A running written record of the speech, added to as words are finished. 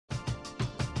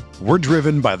We're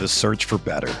driven by the search for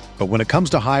better. But when it comes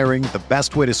to hiring, the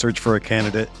best way to search for a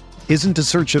candidate isn't to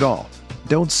search at all.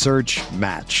 Don't search,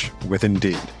 match with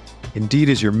Indeed. Indeed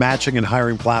is your matching and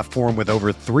hiring platform with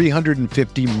over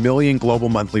 350 million global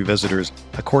monthly visitors,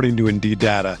 according to Indeed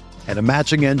data, and a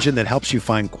matching engine that helps you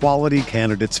find quality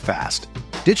candidates fast.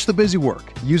 Ditch the busy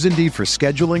work. Use Indeed for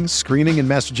scheduling, screening, and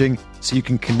messaging so you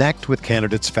can connect with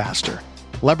candidates faster.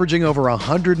 Leveraging over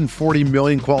 140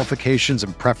 million qualifications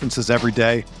and preferences every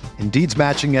day, Indeed's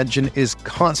matching engine is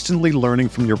constantly learning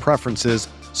from your preferences,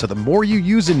 so the more you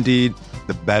use Indeed,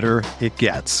 the better it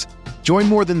gets. Join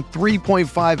more than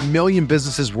 3.5 million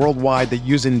businesses worldwide that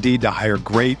use Indeed to hire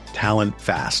great talent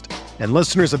fast. And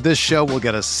listeners of this show will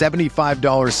get a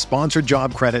 $75 sponsored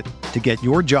job credit to get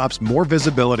your jobs more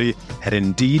visibility at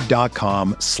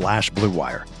Indeed.com/Blue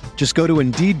Wire. Just go to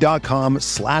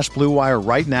Indeed.com/Blue Wire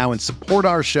right now and support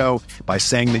our show by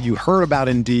saying that you heard about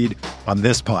Indeed on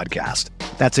this podcast.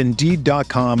 That's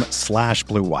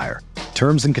Indeed.com/Blue Wire.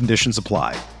 Terms and conditions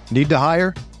apply. Need to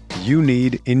hire? You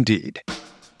need Indeed.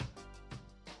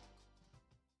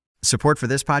 Support for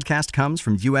this podcast comes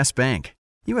from U.S. Bank.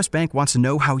 U.S. Bank wants to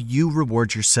know how you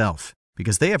reward yourself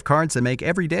because they have cards that make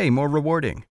every day more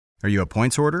rewarding. Are you a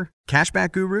points hoarder,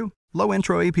 cashback guru, low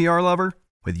intro APR lover?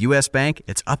 With U.S. Bank,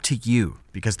 it's up to you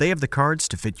because they have the cards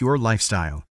to fit your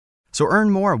lifestyle. So earn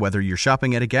more whether you're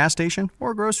shopping at a gas station or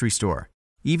a grocery store,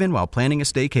 even while planning a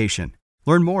staycation.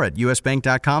 Learn more at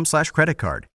usbank.com/credit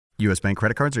card. U.S. Bank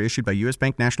credit cards are issued by U.S.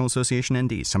 Bank National Association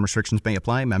ND. Some restrictions may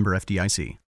apply. Member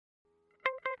FDIC.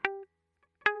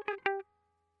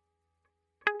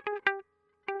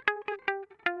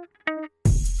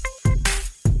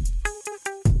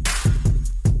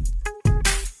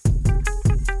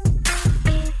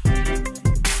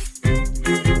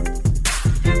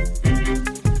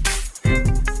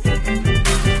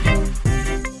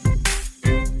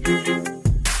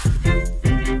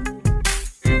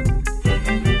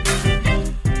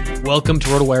 Welcome to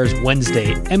RotoWire's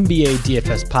Wednesday NBA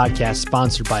DFS podcast,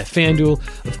 sponsored by FanDuel.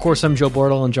 Of course, I'm Joe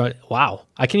Bartle. Wow,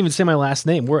 I can't even say my last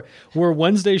name. We're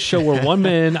Wednesday's show. We're 1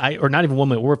 minute, or not even 1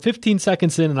 minute. We're 15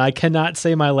 seconds in, and I cannot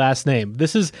say my last name.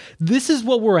 This is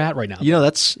what we're at right now. You know,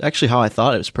 that's actually how I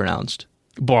thought it was pronounced.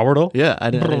 Bartle. Yeah, I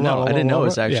didn't know it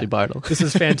was actually Bartle. This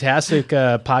is fantastic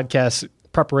podcast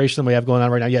preparation that we have going on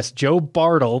right now. Yes, Joe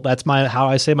Bartle. That's how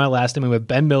I say my last name. I'm with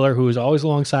Ben Miller, who is always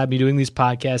alongside me doing these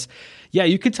podcasts. Yeah,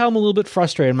 you can tell I'm a little bit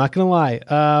frustrated. I'm not going to lie.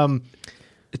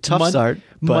 Tough start.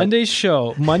 But Monday's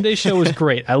show was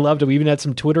great. I loved it. We even had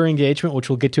some Twitter engagement, which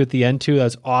we'll get to at the end too. That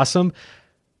was awesome.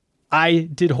 I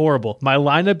did horrible. My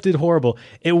lineup did horrible.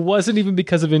 It wasn't even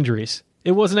because of injuries.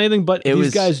 It wasn't anything but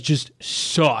these guys just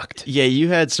sucked. Yeah, you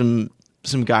had some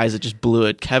guys that just blew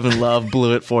it. Kevin Love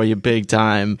blew it for you big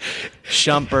time.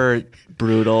 Shumpert,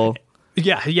 brutal.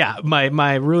 Yeah.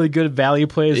 My really good value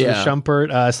plays were Shumpert.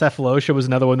 Cephalosha was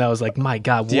another one that was like, my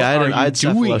God, what are you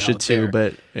doing Cephalosha out too, there?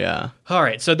 but yeah. All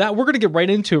right, so that we're going to get right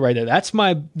into it right now. That's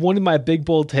one of my big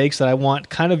bold takes that I want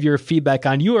kind of your feedback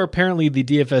on. You are apparently the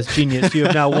DFS genius. You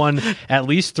have now won at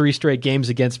least 3 straight games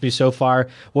against me so far,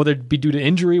 whether it be due to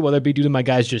injury, whether it be due to my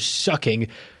guys just sucking.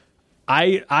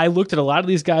 I looked at a lot of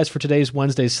these guys for today's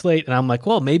Wednesday slate, and I'm like,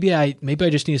 well, maybe I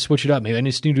just need to switch it up. Maybe I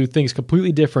just need to do things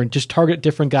completely different. Just target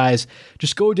different guys.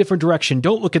 Just go a different direction.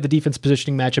 Don't look at the defense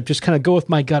positioning matchup. Just kind of go with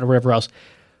my gut or whatever else.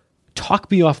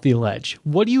 Talk me off the ledge.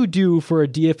 What do you do for a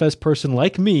DFS person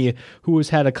like me who has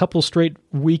had a couple straight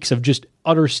weeks of just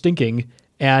utter stinking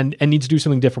and needs to do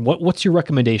something different? What's your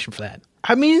recommendation for that?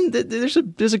 I mean, there's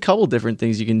a couple different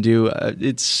things you can do.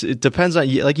 It depends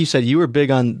on, like you said, you were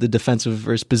big on the defensive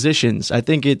versus positions. I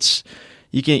think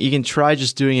you can try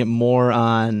just doing it more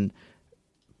on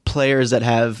players that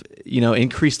have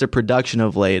increased their production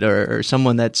of late, or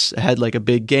someone that's had like a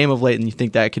big game of late, and you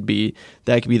think that could be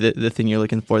the thing you're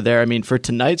looking for there. I mean, for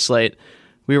tonight's slate,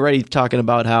 we were already talking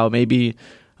about how maybe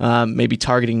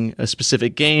targeting a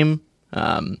specific game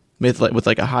with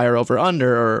like a higher over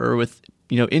under or with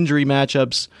injury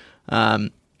matchups,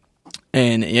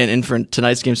 and for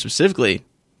tonight's game specifically,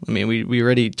 I mean, we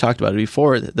already talked about it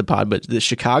before the pod, but the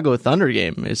Chicago Thunder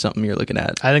game is something you're looking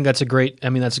at. I think that's a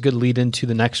good lead into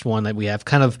the next one that we have.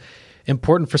 Kind of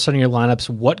important for setting your lineups.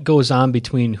 What goes on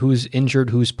between who's injured,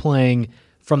 who's playing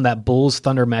from that Bulls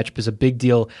Thunder matchup is a big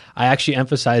deal. I actually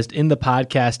emphasized in the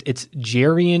podcast it's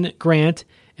Jerian Grant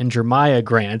and Jeremiah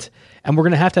Grant. And we're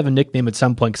going to have a nickname at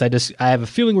some point because I have a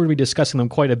feeling we're going to be discussing them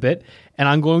quite a bit, and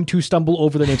I'm going to stumble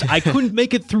over their names. I couldn't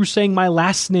make it through saying my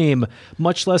last name,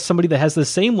 much less somebody that has the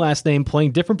same last name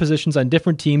playing different positions on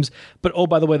different teams. But, oh,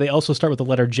 by the way, they also start with the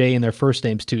letter J in their first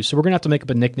names, too. So we're going to have to make up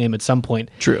a nickname at some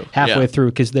point. True. Halfway through,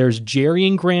 because there's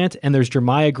Jerian Grant and there's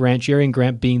Jeremiah Grant. Jerian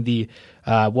Grant being the,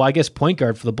 I guess point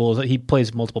guard for the Bulls. He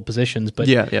plays multiple positions, but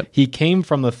he came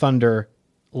from the Thunder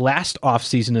last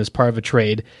offseason as part of a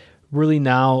trade. Really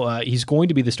now, he's going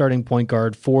to be the starting point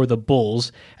guard for the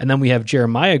Bulls. And then we have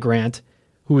Jeremiah Grant,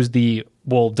 who is the,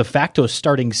 de facto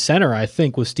starting center, I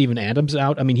think, with Steven Adams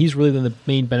out. I mean, he's really the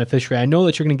main beneficiary. I know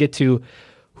that you're going to get to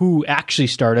who actually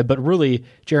started, but really,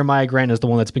 Jeremiah Grant is the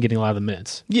one that's been getting a lot of the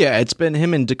minutes. Yeah, it's been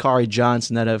him and Dakari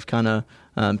Johnson that have kind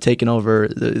of taken over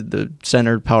the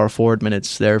center power forward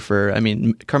minutes there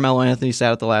Carmelo Anthony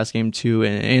sat out the last game too,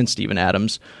 and Steven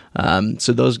Adams.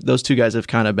 So those two guys have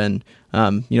kind of been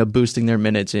boosting their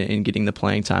minutes and getting the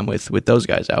playing time with those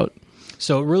guys out.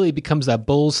 So it really becomes that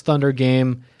Bulls Thunder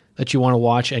game that you want to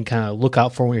watch and kind of look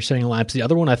out for when you're setting lineups. The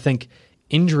other one, I think,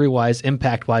 injury wise,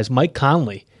 impact wise, Mike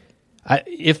Conley.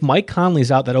 If Mike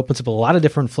Conley's out, that opens up a lot of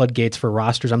different floodgates for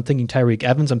rosters. I'm thinking Tyreek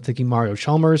Evans. I'm thinking Mario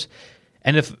Chalmers.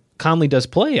 And if Conley does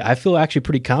play, I feel actually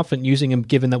pretty confident using him,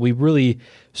 given that we really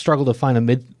struggle to find a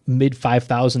mid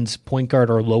 5,000s point guard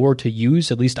or lower to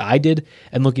use. At least I did.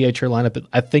 And looking at your lineup,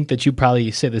 I think that you probably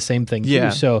say the same thing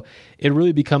too. So it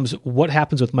really becomes what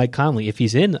happens with Mike Conley. If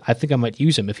he's in, I think I might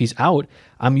use him. If he's out,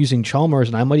 I'm using Chalmers,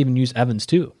 and I might even use Evans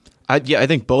too. I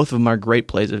think both of them are great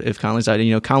plays if Conley's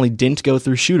out. Conley didn't go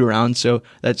through shoot-around, so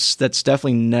that's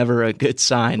definitely never a good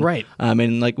sign. Right.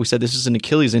 And like we said, this is an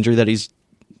Achilles injury that he's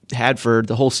had for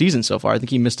the whole season so far. I think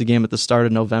he missed a game at the start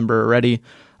of November already.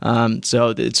 So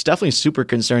it's definitely super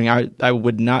concerning. I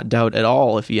would not doubt at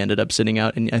all if he ended up sitting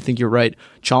out, and I think you're right.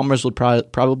 Chalmers would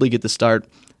probably get the start.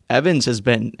 Evans has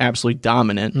been absolutely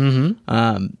dominant.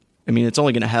 Mm-hmm. It's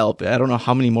only going to help. I don't know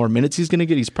how many more minutes he's going to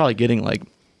get. He's probably getting like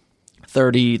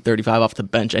 30, 35 off the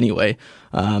bench anyway.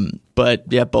 But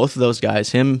yeah, both of those guys,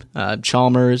 him,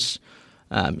 Chalmers.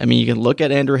 You can look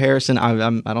at Andrew Harrison. I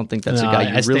don't think that's a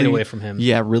guy you stayed away from him.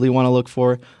 Yeah, really want to look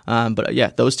for. But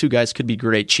yeah, those two guys could be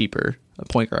great cheaper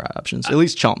point guard options. At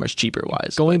least Chalmers cheaper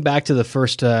wise. Going back to the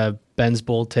first Ben's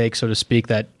bold take, so to speak,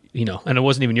 that and it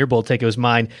wasn't even your bold take, it was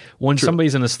mine. When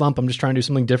somebody's in a slump, I'm just trying to do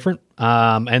something different.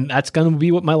 And that's going to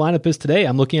be what my lineup is today.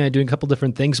 I'm looking at doing a couple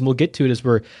different things, and we'll get to it as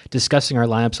we're discussing our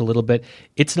lineups a little bit.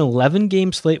 It's an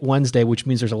 11-game slate Wednesday, which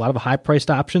means there's a lot of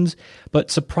high-priced options. But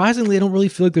surprisingly, I don't really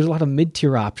feel like there's a lot of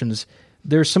mid-tier options.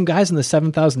 There's some guys in the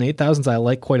 7,000, 8,000s I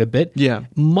like quite a bit. Yeah.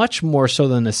 Much more so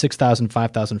than the 6,000,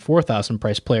 5,000, 4,000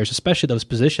 price players, especially those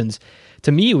positions.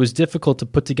 To me, it was difficult to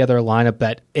put together a lineup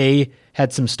that A,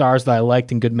 had some stars that I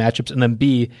liked in good matchups, and then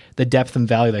B, the depth and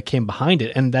value that came behind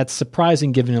it. And that's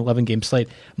surprising given an 11-game slate.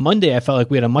 Monday, I felt like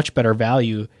we had a much better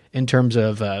value in terms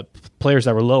of players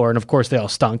that were lower, and of course they all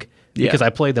stunk. Because I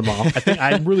played them all.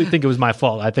 I really think it was my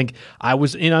fault. I think I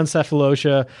was in on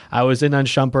Cephalosha, I was in on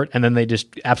Shumpert, and then they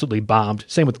just absolutely bombed.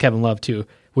 Same with Kevin Love, too,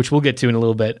 which we'll get to in a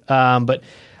little bit. But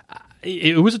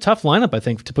it was a tough lineup, I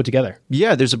think, to put together.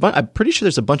 Yeah, I'm pretty sure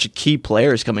there's a bunch of key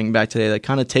players coming back today that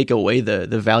kind of take away the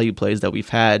value plays that we've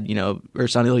had. Ersan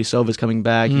Ilyasova's coming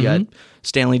back. Mm-hmm. You got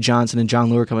Stanley Johnson and John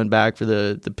Lure coming back for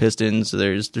the Pistons.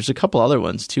 There's a couple other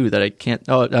ones, too, that I can't...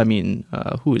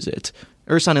 who is it?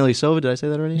 Ersan Ilyasova, did I say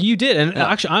that already? You did, and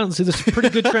actually, honestly, this is a pretty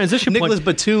good transition point. Nicholas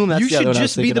Batum, that's you should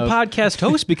just be the podcast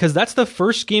host, because that's the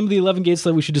first game of the 11-game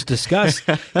slate we should just discuss.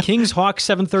 Kings-Hawks,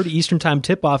 7:30 Eastern Time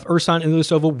tip-off. Ersan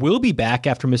Ilyasova will be back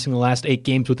after missing the last 8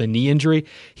 games with a knee injury.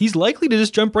 He's likely to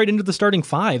just jump right into the starting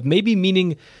 5, maybe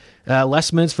meaning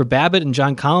less minutes for Babbitt and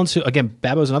John Collins. Who, again,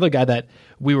 Babbitt was another guy that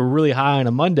we were really high on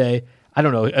a Monday. I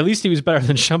don't know. At least he was better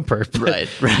than Shumpert.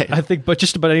 Right. I think, but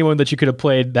just about anyone that you could have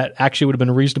played that actually would have been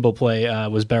a reasonable play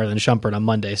was better than Shumpert on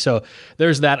Monday. So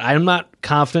there's that. I'm not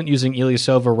confident using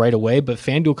Ilyasova right away, but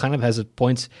FanDuel kind of has his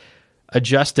points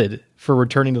adjusted for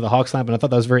returning to the Hawks lineup, and I thought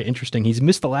that was very interesting. He's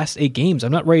missed the last 8 games.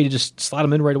 I'm not ready to just slot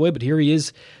him in right away, but here he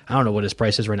is. I don't know what his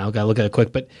price is right now. Got to look at it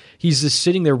quick, but he's just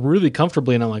sitting there really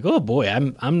comfortably, and I'm like, oh boy,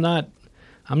 I'm not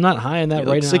high on that right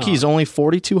now. Looks like he's only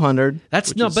 4,200.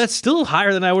 That's still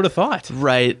higher than I would have thought.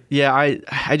 Right. Yeah,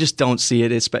 I just don't see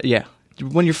it.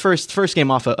 When you're first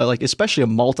game off, especially a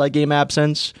multi-game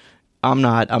absence, I'm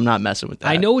not messing with that.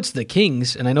 I know it's the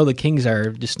Kings, and I know the Kings are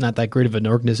just not that great of an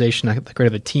organization, not that great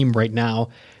of a team right now.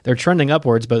 They're trending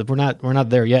upwards, but we're not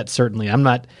there yet. Certainly,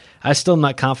 I still am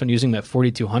not confident using that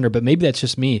 4,200. But maybe that's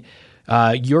just me.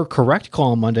 Your correct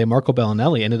call on Monday, Marco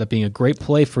Bellinelli, ended up being a great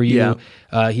play for you.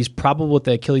 Yeah. He's probable with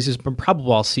the Achilles. He's been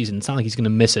probable all season. It's not like he's going to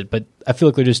miss it, but I feel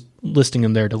like they're just listing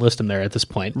him there to list him there at this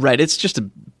point. Right. It's just a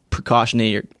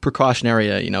precautionary,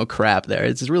 crap there.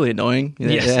 It's really annoying.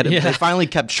 Yes. They finally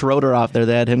kept Schroeder off there.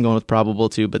 They had him going with probable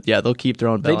too, but yeah, they'll keep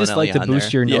throwing Bellinelli They just like to on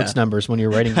boost there. your notes numbers when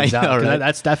you're writing things out. Right?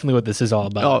 That's definitely what this is all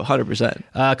about. Oh, 100%.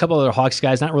 A couple other Hawks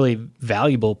guys, not really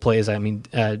valuable plays. I mean,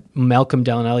 Malcolm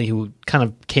Bellinelli, who kind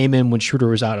of came in when Schroeder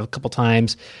was out a couple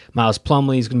times. Miles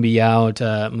Plumlee is going to be out.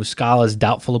 Muscala is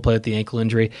doubtful to play with the ankle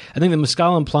injury. I think the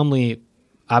Muscala and Plumlee,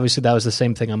 obviously that was the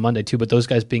same thing on Monday too, but those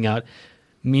guys being out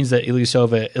means that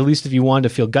Ilyasova, at least if you wanted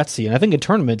to feel gutsy, and I think in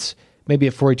tournaments, maybe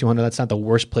at 4,200, that's not the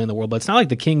worst play in the world, but it's not like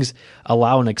the Kings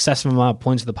allow an excessive amount of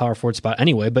points at the power forward spot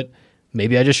anyway, but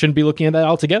maybe I just shouldn't be looking at that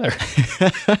altogether.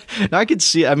 I could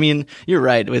see, I mean, you're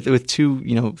right, with two,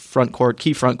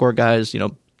 key front court guys,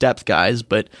 depth guys,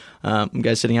 but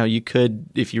guys sitting out, you could,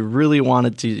 if you really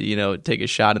wanted to, take a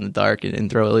shot in the dark and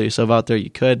throw Ilyasova out there,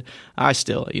 you could. I'd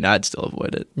still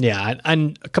avoid it. Yeah,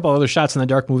 and a couple other shots in the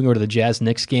dark moving over to the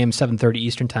Jazz-Knicks game, 7:30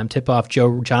 Eastern time tip-off.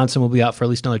 Joe Johnson will be out for at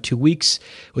least another 2 weeks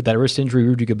with that wrist injury.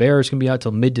 Rudy Gobert is going to be out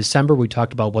till mid-December. We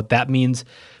talked about what that means.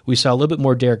 We saw a little bit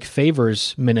more Derek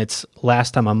Favors minutes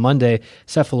last time on Monday.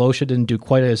 Sefolosha didn't do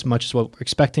quite as much as what we're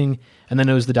expecting, and then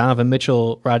it was the Donovan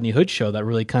Mitchell-Rodney Hood show that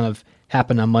really kind of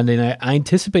happened on Monday night. I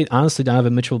anticipate, honestly,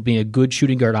 Donovan Mitchell being a good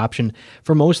shooting guard option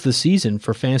for most of the season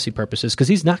for fantasy purposes because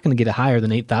he's not going to get higher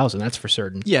than 8,000, that's for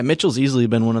certain. Yeah, Mitchell's easily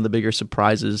been one of the bigger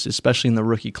surprises, especially in the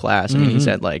rookie class. I mean, he's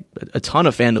had like a ton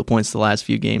of FanDuel points the last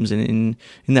few games, and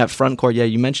in that front court, yeah,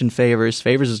 you mentioned Favors.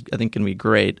 Favors is, I think, going to be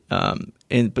great.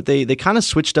 But they kind of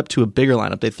switched up to a bigger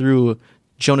lineup. They threw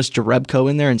Jonas Jerebko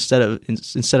in there instead of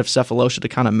Sefolosha to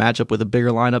kind of match up with a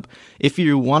bigger lineup. If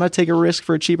you want to take a risk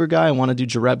for a cheaper guy and want to do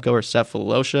Jerebko or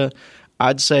Sefolosha,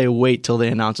 I'd say wait till they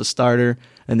announce a starter,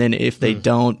 and then if they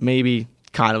don't, maybe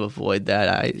kind of avoid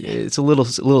that. It's a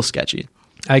little sketchy.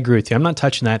 I agree with you. I'm not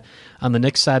touching that. On the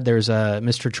Knicks side, there's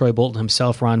Mr. Troy Bolton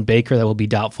himself, Ron Baker, that will be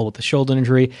doubtful with the shoulder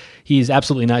injury. He's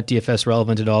absolutely not DFS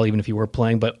relevant at all, even if he were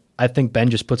playing, but I think Ben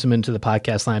just puts him into the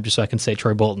podcast lineup just so I can say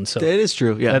Troy Bolton. So it is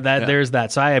true. Yeah, There's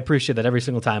that. So I appreciate that every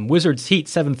single time. Wizards Heat,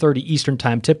 7:30 Eastern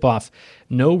time tip-off.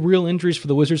 No real injuries for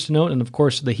the Wizards to note. And, of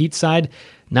course, the Heat side,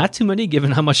 not too many, given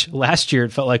how much last year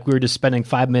it felt like we were just spending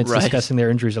 5 minutes discussing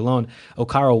their injuries alone.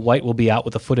 Okaro White will be out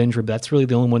with a foot injury, but that's really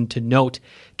the only one to note.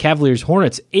 Cavaliers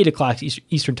Hornets, 8 o'clock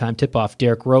Eastern time tip-off.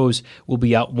 Derrick Rose will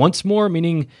be out once more,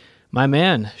 meaning my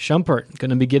man, Shumpert,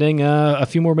 going to be getting a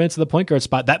few more minutes of the point guard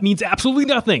spot. That means absolutely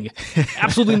nothing.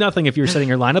 Absolutely nothing if you're setting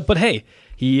your lineup. But hey,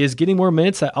 he is getting more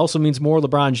minutes. That also means more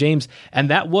LeBron James. And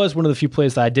that was one of the few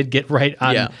plays that I did get right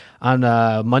on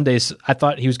Mondays. I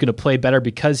thought he was going to play better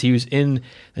because he was in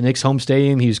the Knicks home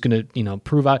stadium. He was going to,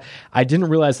 prove out. I didn't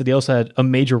realize that he also had a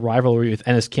major rivalry with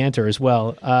Enes Kanter as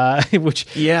well, which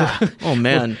oh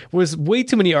man, was way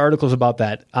too many articles about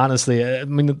that. Honestly, I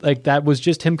mean, like that was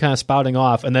just him kind of spouting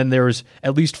off, and then there was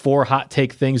at least 4 hot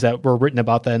take things that were written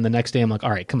about that. And the next day, I'm like,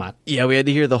 all right, come on. Yeah, we had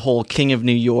to hear the whole King of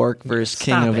New York versus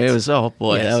King of it. It was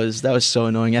boy, yes. that was so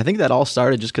annoying. I think that all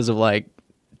started just because of like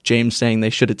James saying they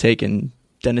should have taken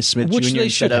Dennis Smith Which Jr. they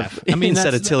should have. I mean,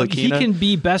 instead of Ntilikina. He can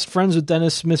be best friends with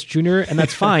Dennis Smith Jr., and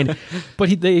that's fine.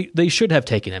 But they should have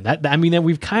taken him.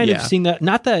 We've kind of seen that.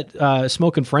 Not that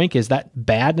Smoke and Frank is that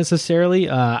bad necessarily.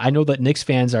 I know that Knicks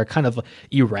fans are kind of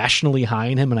irrationally high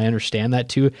in him, and I understand that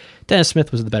too. Dennis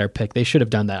Smith was the better pick. They should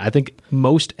have done that. I think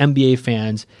most NBA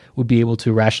fans would be able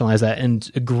to rationalize that and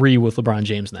agree with LeBron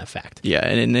James in that fact. Yeah,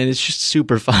 and it's just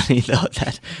super funny though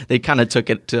that they kind of took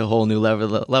it to a whole new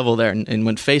level there and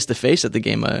went face to face at the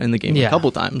game. In the game a couple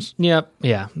times. Yeah,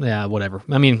 whatever.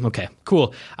 I mean, okay,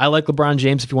 cool. I like LeBron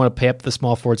James if you want to pay up the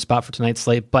small forward spot for tonight's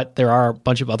slate, but there are a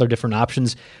bunch of other different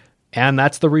options, and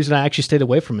that's the reason I actually stayed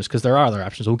away from this, because there are other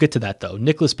options. We'll get to that, though.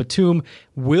 Nicholas Batum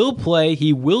will play.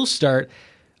 He will start.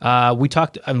 We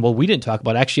didn't talk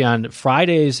about it. Actually on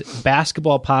Friday's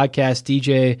basketball podcast,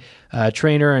 DJ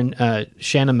Trainer and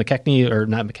Shannon McKechnie, or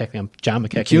not McKechnie, I'm John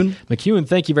McKechnie. McEwen,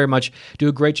 thank you very much. Do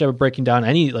a great job of breaking down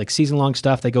any like season-long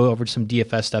stuff. They go over some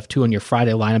DFS stuff too on your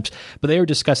Friday lineups. But they were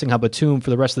discussing how Batum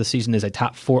for the rest of the season is a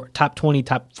top 20,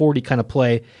 top 40 kind of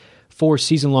play for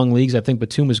season-long leagues. I think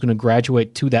Batum is going to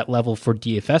graduate to that level for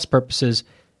DFS purposes.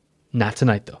 Not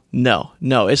tonight, though.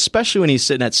 No, especially when he's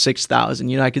sitting at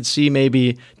 6,000. I could see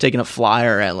maybe taking a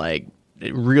flyer at like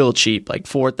real cheap, like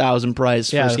 4,000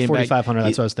 price. Yeah, first game 4,500. back.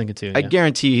 That's what I was thinking too. I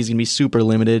guarantee he's going to be super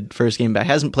limited first game back.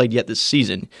 Hasn't played yet this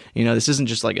season. This isn't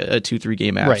just like a 2-3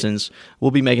 game absence. Right.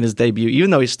 We'll be making his debut,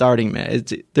 even though he's starting. Man,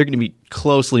 they're going to be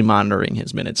closely monitoring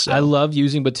his minutes. So. I love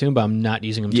using Batum, but I'm not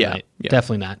using him tonight.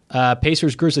 Definitely not.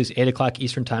 Pacers, Grizzlies, 8 o'clock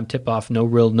Eastern time tip-off. No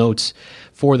real notes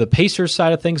for the Pacers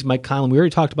side of things. Mike Conley, we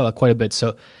already talked about it quite a bit,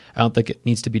 so I don't think it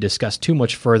needs to be discussed too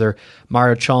much further.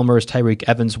 Mario Chalmers, Tyreek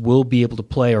Evans will be able to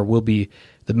play or will be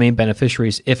the main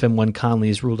beneficiaries if and when Conley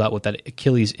is ruled out with that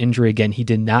Achilles injury. Again, he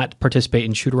did not participate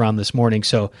in shoot-around this morning,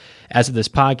 so as of this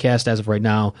podcast, as of right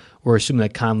now, we're assuming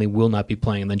that Conley will not be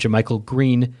playing. And then JaMychal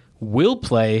Green will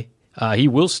play. He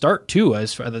will start, too,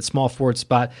 as for the small forward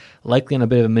spot, likely on a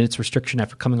bit of a minutes restriction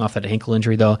after coming off that ankle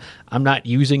injury, though. I'm not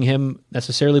using him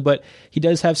necessarily, but he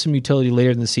does have some utility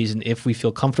later in the season if we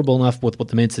feel comfortable enough with what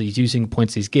the minutes that he's using,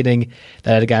 points he's getting,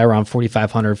 that a guy around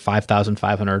 4,500,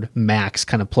 5,500 max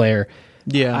kind of player.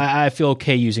 Yeah, I feel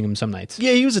okay using him some nights.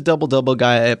 Yeah, he was a double-double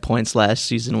guy at points last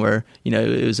season where,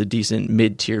 it was a decent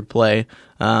mid-tier play.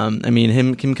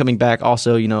 Him coming back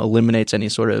also, eliminates any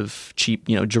sort of cheap,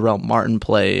 Jarrell Martin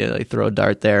play, like throw a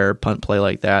dart there, punt play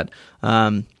like that.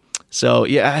 So,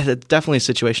 yeah, definitely a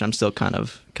situation I'm still kind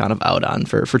of out on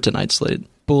for tonight's slate.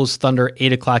 Bulls Thunder,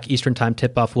 8 o'clock Eastern time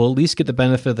tip-off. We'll at least get the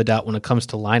benefit of the doubt when it comes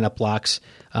to lineup locks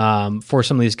for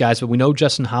some of these guys. But we know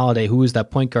Justin Holiday, who is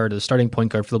that point guard, the starting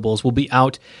point guard for the Bulls, will be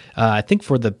out, I think,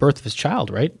 for the birth of his child,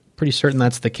 right? Pretty certain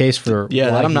that's the case for.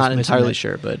 Yeah, I'm not entirely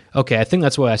sure, but okay, I think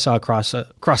that's what I saw across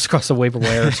the waiver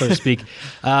wire, so to speak.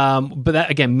 But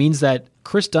that again means that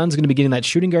Chris Dunn's going to be getting that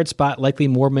shooting guard spot, likely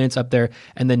more minutes up there,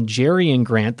 and then Jerian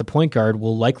Grant, the point guard,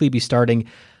 will likely be starting.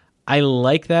 I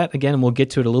like that. Again, and we'll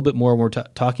get to it a little bit more when we're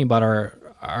talking about our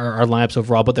lineups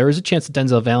overall, but there is a chance that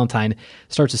Denzel Valentine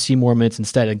starts to see more minutes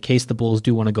instead in case the Bulls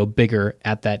do want to go bigger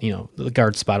at that, the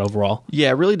guard spot overall. Yeah,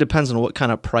 it really depends on what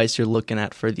kind of price you're looking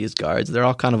at for these guards. They're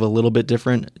all kind of a little bit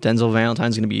different. Denzel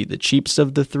Valentine's going to be the cheapest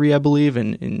of the three, I believe,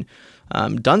 and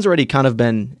Dunn's already kind of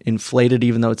been inflated,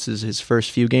 even though it's his first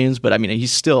few games, but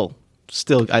he's still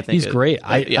I think he's great.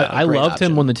 I loved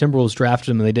him when the Timberwolves drafted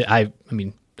him, and they did.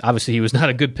 Obviously, he was not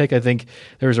a good pick. I think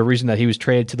there was a reason that he was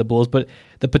traded to the Bulls, but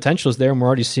the potential is there, and we're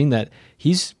already seeing that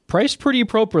he's priced pretty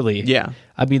appropriately. Yeah,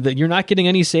 you're not getting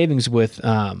any savings with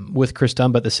Chris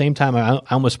Dunn, but at the same time, I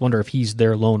almost wonder if he's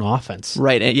their lone offense.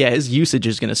 Right, and yeah, his usage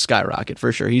is going to skyrocket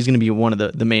for sure. He's going to be one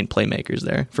of the main playmakers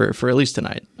there for at least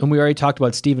tonight. And we already talked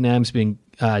about Steven Adams being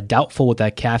doubtful with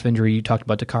that calf injury. You talked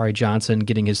about Dakari Johnson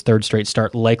getting his third straight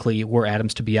start, likely were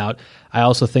Adams to be out. I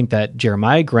also think that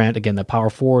Jeremiah Grant, again, the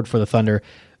power forward for the Thunder,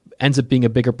 ends up being a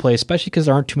bigger play, especially because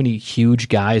there aren't too many huge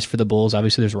guys for the Bulls.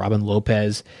 Obviously, there's Robin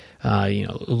Lopez.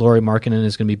 Lauri Markkanen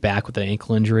is going to be back with an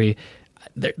ankle injury.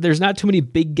 There's not too many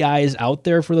big guys out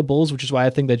there for the Bulls, which is why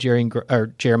I think that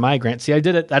Jeremiah Grant. See, I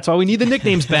did it. That's why we need the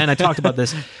nicknames, Ben. I talked about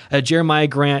this. Jeremiah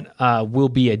Grant will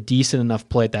be a decent enough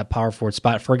play at that power forward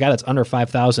spot for a guy that's under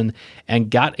 5,000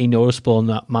 and got a noticeable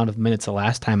amount of minutes the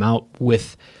last time out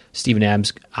with Steven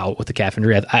Adams out with the calf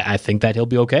injury. I think that he'll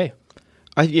be okay.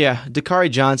 Dakari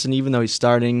Johnson, even though he's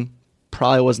starting,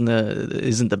 probably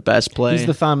isn't the best play. He's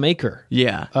the thon maker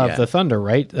of the Thunder,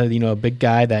 right? A big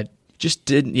guy that just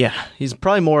didn't. Yeah, he's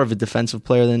probably more of a defensive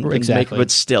player than exactly. Maker,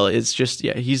 but still, it's just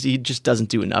he just doesn't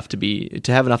do enough to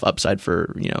have enough upside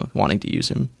for wanting to use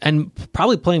him. And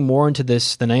probably playing more into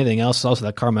this than anything else is also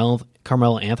that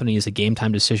Carmelo Anthony is a game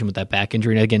time decision with that back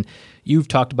injury. And again, you've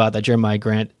talked about that Jeremiah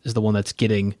Grant is the one that's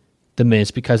getting the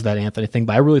minutes because of that Anthony thing,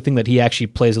 but I really think that he actually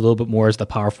plays a little bit more as the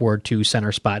power forward to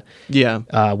center spot.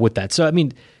 With that. So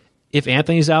if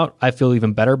Anthony's out, I feel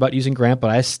even better about using Grant, but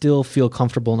I still feel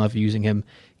comfortable enough using him,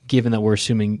 given that we're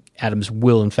assuming Adams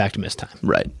will in fact miss time.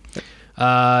 Right.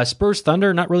 Spurs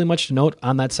Thunder, not really much to note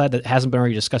on that side that hasn't been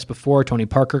already discussed before. Tony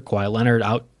Parker, Kawhi Leonard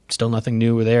out. Still nothing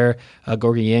new there.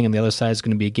 Gorgie Yang on the other side is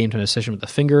going to be a game-time decision with the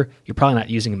finger. You're probably not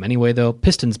using him anyway, though.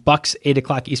 Pistons, Bucks, 8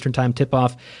 o'clock Eastern time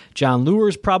tip-off. John Lure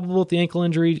is probable with the ankle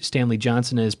injury. Stanley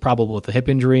Johnson is probable with the hip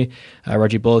injury.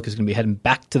 Reggie Bullock is going to be heading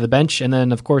back to the bench. And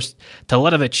then, of course,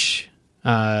 Teletovic.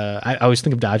 I always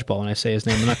think of dodgeball when I say his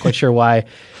name. I'm not quite sure why,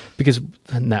 because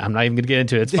I'm not even going to get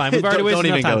into it. It's fine. We've already wasted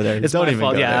enough time. Go there. It's my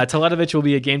fault. Teletovic will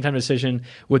be a game-time decision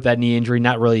with that knee injury.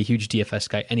 Not really a huge DFS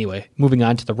guy. Anyway, moving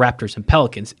on to the Raptors and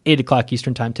Pelicans. 8 o'clock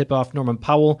Eastern time tip-off. Norman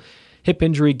Powell, hip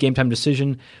injury, game-time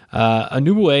decision.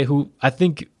 Anubwe, who I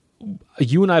think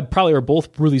you and I probably are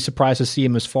both really surprised to see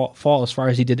him fall as far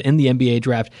as he did in the NBA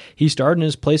draft. He started in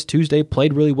his place Tuesday,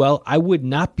 played really well. I would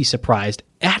not be surprised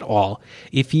at all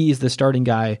if he is the starting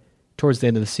guy towards the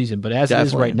end of the season. But as it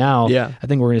is right now, I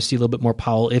think we're going to see a little bit more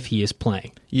Powell if he is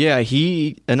playing. Yeah,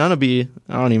 Anunoby,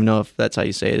 I don't even know if that's how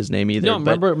you say his name either.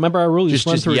 No, remember our rule. You just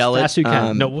run through as fast as you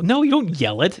can. No, you don't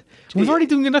yell it. We've already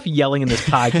doing enough yelling in this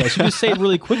podcast. You just say it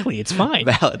really quickly. It's fine.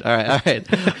 Valid. All right.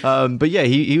 But yeah,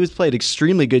 he was played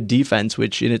extremely good defense,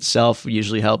 which in itself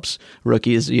usually helps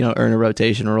rookies, earn a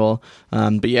rotation role.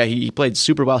 But yeah, he played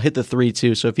super well, hit the 3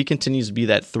 too. So if he continues to be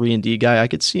that 3-and-D guy, I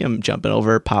could see him jumping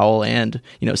over Powell and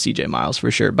CJ Miles for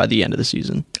sure by the end of the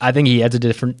season. I think he adds a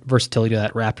different versatility to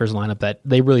that Raptors lineup that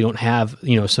they really don't have.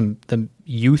 The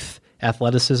youth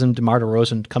athleticism. DeMar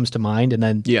DeRozan comes to mind, and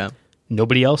then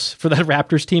nobody else for that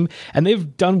Raptors team. And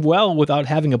they've done well without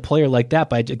having a player like that.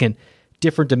 But again,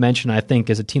 different dimension. I think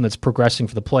as a team that's progressing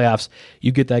for the playoffs,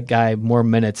 you get that guy more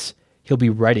minutes, he'll be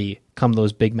ready come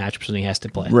those big matchups when he has to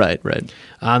play. Right.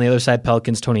 On the other side,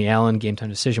 Pelicans, Tony Allen, game time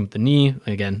decision with the knee.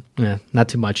 Again, not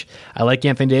too much. I like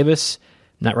Anthony Davis.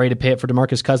 Not ready to pay it for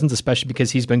DeMarcus Cousins, especially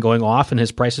because he's been going off and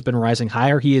his price has been rising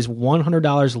higher. He is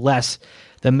 $100 less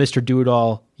than Mr.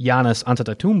 Do-It-All Giannis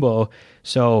Antetokounmpo.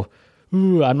 So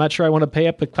I'm not sure I want to pay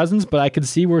up the Cousins, but I can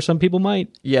see where some people might.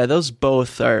 Yeah, those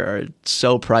both are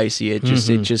so pricey. It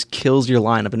just kills your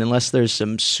lineup. And unless there's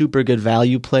some super good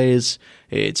value plays,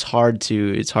 it's hard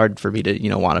for me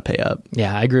to want to pay up.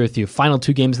 Yeah, I agree with you. Final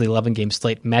 2 games of the 11-game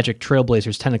slate: Magic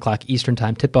Trailblazers, 10 o'clock Eastern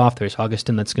time tip-off. There's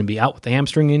Augustin that's going to be out with the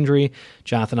hamstring injury.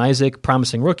 Jonathan Isaac,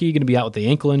 promising rookie, going to be out with the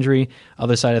ankle injury.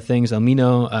 Other side of things,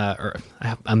 Amino,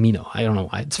 I don't know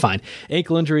why, it's fine.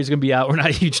 Ankle injury is going to be out. We're not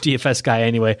a huge DFS guy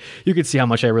anyway. You can see how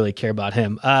much I really care about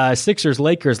him. Sixers,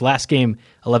 Lakers, last game,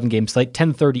 11-game slate,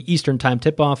 10:30 Eastern time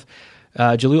tip-off.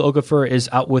 Jahlil Okafor is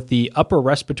out with the upper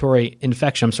respiratory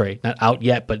infection. I'm sorry, not out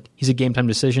yet, but he's a game time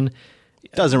decision.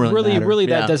 Doesn't really matter. Really,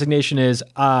 that designation is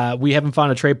we haven't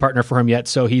found a trade partner for him yet,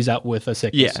 so he's out with a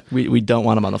sickness. Yeah, we don't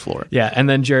want him on the floor. Yeah, and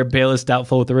then Jared Bayless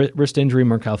doubtful with the wrist injury.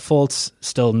 Markelle Fultz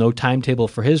still no timetable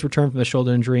for his return from the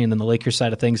shoulder injury. And then the Lakers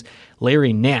side of things,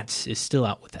 Larry Nance is still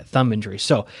out with that thumb injury.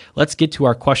 So let's get to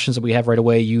our questions that we have right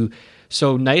away. You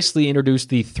so nicely introduced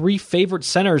the 3 favorite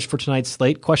centers for tonight's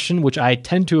slate question, which I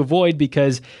tend to avoid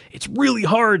because it's really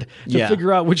hard to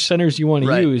figure out which centers you want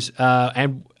to use.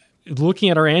 And looking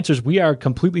at our answers, we are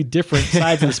completely different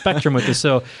sides of the spectrum with this.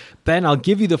 So, Ben, I'll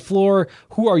give you the floor.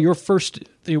 Who are your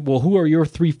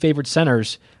 3 favorite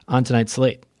centers on tonight's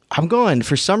slate? I'm going,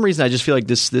 for some reason, I just feel like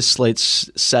this slate's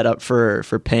set up for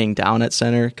paying down at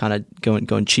center, kind of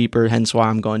going cheaper. Hence why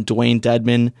I'm going Dwayne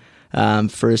Dedmon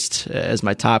first as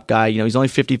my top guy. He's only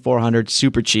 $5,400,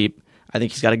 super cheap. I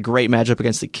think he's got a great matchup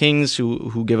against the Kings,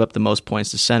 who give up the most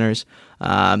points to centers.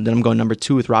 Then I'm going number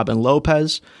 2 with Robin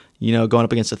Lopez. Going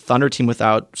up against a Thunder team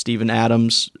without Steven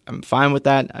Adams, I'm fine with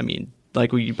that. I mean,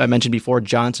 like I mentioned before,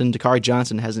 Dakari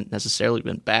Johnson hasn't necessarily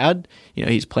been bad.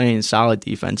 He's playing solid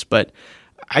defense, but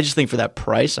I just think for that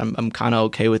price, I'm kind of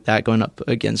okay with that going up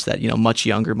against that much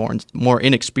younger, more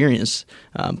inexperienced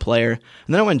player.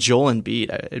 And then I went Joel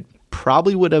Embiid. I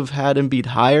probably would have had Embiid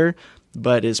higher,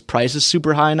 but his price is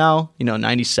super high now.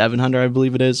 9,700, I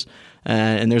believe it is.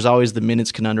 And there's always the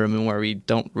minutes conundrum where we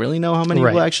don't really know how many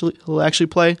he'll actually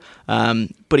play.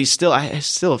 But he's still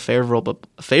a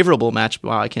favorable match.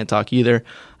 Wow, I can't talk either.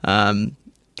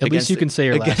 At least you can say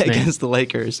your last name. Against the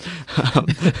Lakers.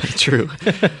 True.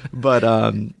 But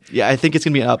I think it's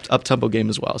going to be an up-tempo game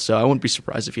as well. So I wouldn't be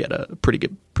surprised if he had a pretty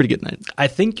good night. I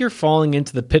think you're falling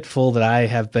into the pitfall that I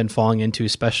have been falling into,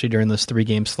 especially during this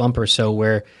 3-game slump or so,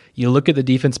 where you look at the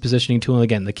defense positioning tool, and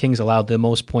again, the Kings allowed the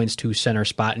most points to center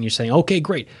spot, and you're saying, okay,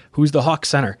 great, who's the Hawks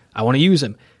center? I want to use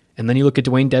him. And then you look at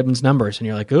Dwayne Dedmon's numbers, and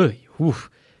you're like,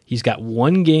 he's got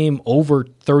 1 game over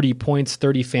 30 points,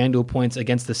 30 FanDuel points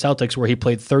against the Celtics where he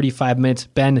played 35 minutes.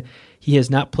 Ben, he has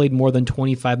not played more than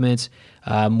 25 minutes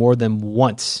more than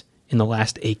once in the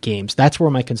last 8 games. That's where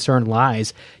my concern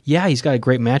lies. Yeah, he's got a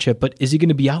great matchup, but is he going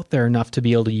to be out there enough to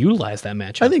be able to utilize that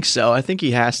matchup? I think so. I think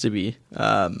he has to be.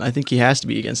 I think he has to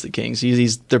be against the Kings.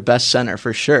 He's their best center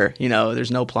for sure.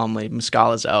 There's no Plumlee.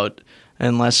 Muscala's out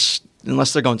unless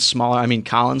they're going smaller. I mean,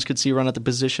 Collins could see a run at the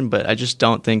position, but I just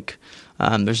don't think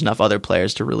there's enough other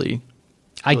players to really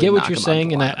I get what you're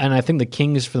saying, and I think the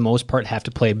Kings, for the most part, have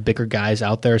to play bigger guys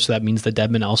out there, so that means that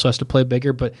Dedmon also has to play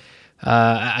bigger. But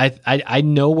I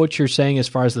know what you're saying as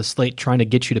far as the slate trying to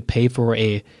get you to pay for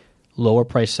a lower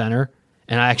price center,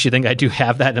 and I actually think I do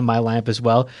have that in my lineup as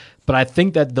well. But I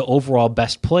think that the overall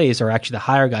best plays are actually the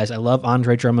higher guys. I love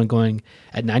Andre Drummond going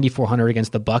at 9,400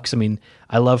 against the Bucks. I mean,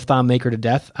 I love Thon Maker to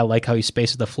death. I like how he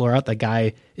spaces the floor out. That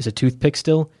guy is a toothpick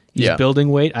still. He's Yeah. building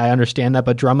weight. I understand that.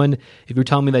 But Drummond, if you're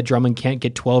telling me that Drummond can't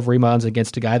get 12 rebounds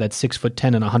against a guy that's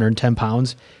 6'10" and 110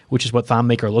 pounds, which is what Thon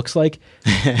Maker looks like,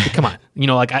 come on.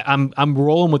 I'm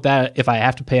rolling with that if I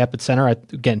have to pay up at center.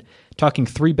 Again, talking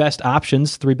three best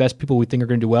options, three best people we think are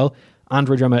going to do well.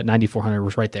 Andre Drummond at 9,400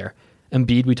 was right there.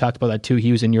 Embiid, we talked about that too.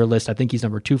 He was in your list. I think he's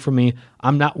number 2 for me.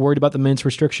 I'm not worried about the minutes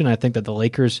restriction. I think that the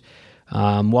Lakers,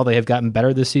 while they have gotten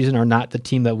better this season, are not the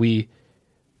team that we...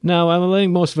 No, I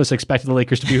think most of us expected the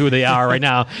Lakers to be who they are right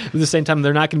now. At the same time,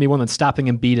 they're not going to be one that's stopping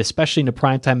Embiid, especially in a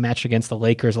primetime match against the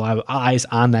Lakers. A lot of eyes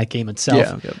on that game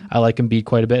itself. Yeah. I like Embiid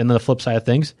quite a bit. And then the flip side of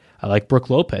things, I like Brook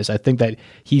Lopez. I think that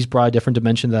he's brought a different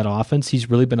dimension to that offense.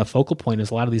 He's really been a focal point as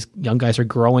a lot of these young guys are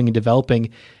growing and developing.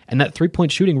 And that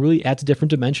three-point shooting really adds a different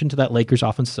dimension to that Lakers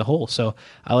offense as a whole. So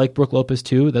I like Brook Lopez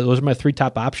too. Those are my 3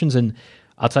 top options. And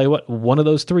I'll tell you what, one of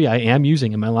those 3 I am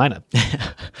using in my lineup.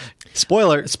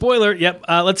 Spoiler, yep.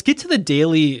 Let's get to the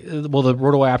daily, the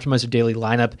RotoWire Optimizer daily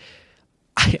lineup.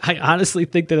 I honestly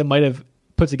think that it might have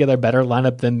put together a better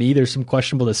lineup than me. There's some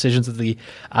questionable decisions that the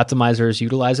optimizer is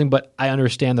utilizing, but I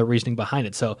understand the reasoning behind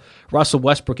it. So Russell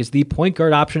Westbrook is the point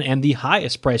guard option and the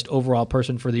highest priced overall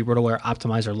person for the RotoWire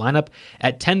Optimizer lineup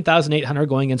at 10,800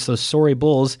 going against those sorry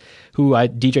Bulls, who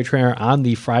DJ Trainer on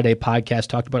the Friday podcast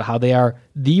talked about how they are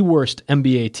the worst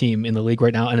NBA team in the league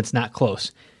right now, and it's not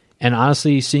close. And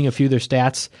honestly, seeing a few of their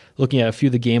stats, looking at a few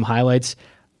of the game highlights,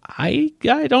 I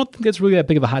don't think it's really that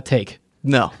big of a hot take.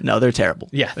 No, they're terrible.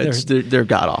 Yeah, they're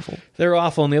god awful. They're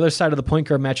awful. On the other side of the point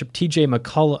guard matchup, TJ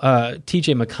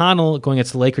McConnell going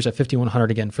against the Lakers at 5,100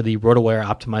 again for the RotoWire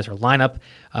Optimizer lineup.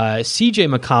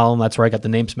 CJ McCollum, that's where I got the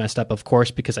names messed up, of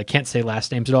course, because I can't say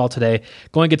last names at all today.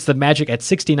 Going against the Magic at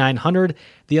 6,900.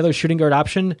 The other shooting guard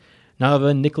option, none other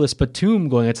than Nicholas Batum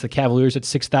going against the Cavaliers at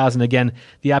 6,000. Again,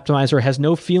 the Optimizer has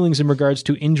no feelings in regards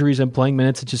to injuries and playing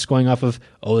minutes. It's just going off of,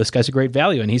 this guy's a great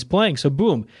value, and he's playing. So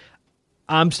boom,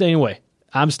 I'm staying away.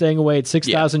 At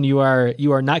 6,000. Yeah.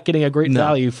 You are not getting a great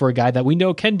value for a guy that we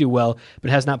know can do well, but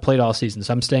has not played all season.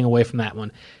 So I'm staying away from that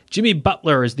one. Jimmy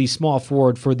Butler is the small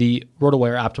forward for the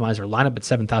RotoWire Optimizer lineup at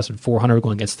 7,400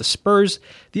 going against the Spurs.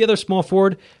 The other small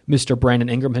forward, Mr. Brandon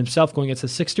Ingram himself, going against the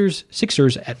Sixers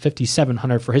at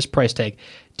 5,700 for his price tag.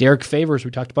 Derek Favors,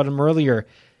 we talked about him earlier,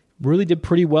 really did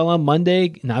pretty well on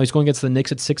Monday. Now he's going against the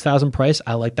Knicks at 6,000 price.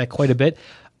 I like that quite a bit.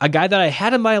 A guy that I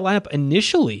had in my lineup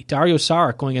initially, Dario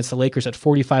Saric, going against the Lakers at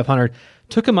 4,500.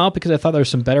 Took him out because I thought there were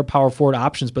some better power forward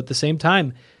options, but at the same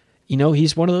time,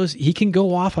 he's one of those, he can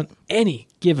go off on any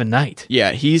given night.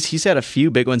 Yeah, he's had a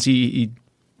few big ones. He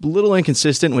a little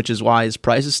inconsistent, which is why his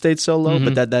prices stayed so low,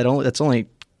 but that's only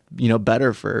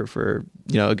better for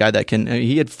a guy that can.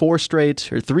 He had 3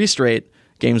 straight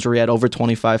games where he had over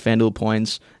 25 FanDuel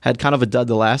points. Had kind of a dud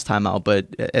the last time out, but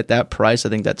at that price, I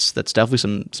think that's definitely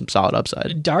some solid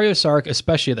upside. Dario Saric,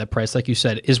 especially at that price, like you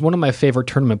said, is one of my favorite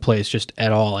tournament plays just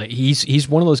at all. He's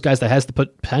one of those guys that has the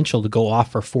potential to go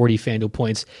off for 40 FanDuel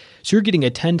points. So you're getting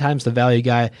a 10 times the value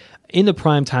guy in the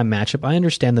primetime matchup. I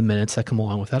understand the minutes that come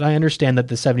along with that. I understand that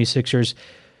the 76ers,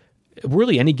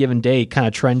 really any given day, kind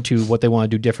of trend to what they want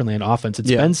to do differently in offense.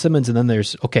 It's Ben Simmons, and then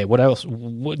there's, what else?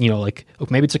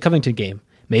 Maybe it's a Covington game.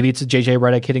 Maybe it's a JJ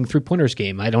Redick hitting 3-pointers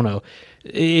game. I don't know.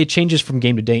 It changes from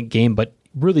game to game, but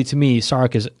really to me,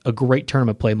 Saric is a great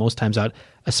tournament play most times out,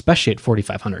 especially at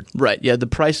 4,500. Right, yeah, the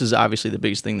price is obviously the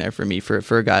biggest thing there for me for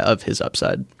a guy of his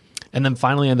upside. And then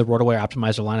finally on the RotoWire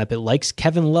Optimizer lineup, it likes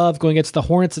Kevin Love going against the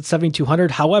Hornets at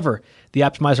 7,200. However, the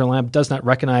Optimizer lineup does not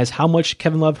recognize how much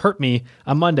Kevin Love hurt me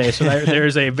on Monday. So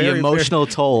there's a very emotional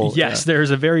toll. Yes,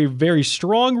 there's a very, very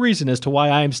strong reason as to why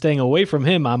I am staying away from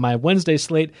him on my Wednesday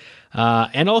slate.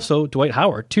 And also Dwight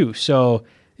Howard, too. So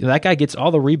that guy gets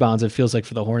all the rebounds, it feels like,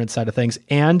 for the Hornets side of things.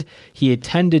 And he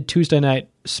attended Tuesday Night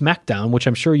SmackDown, which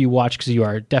I'm sure you watch because you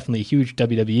are definitely a huge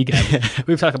WWE guy.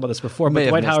 We've talked about this before, but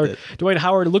Dwight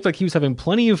Howard looked like he was having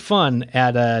plenty of fun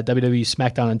at WWE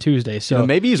SmackDown on Tuesday. So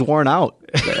maybe he's worn out.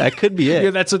 That could be it. Yeah,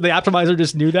 that's what the Optimizer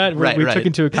just knew that. We took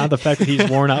into account the fact that he's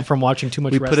worn out from watching too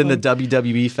much wrestling. We put in the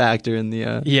WWE factor in the.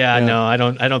 No, I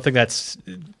don't think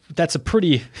that's a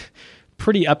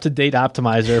pretty up-to-date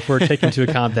optimizer if we're taking into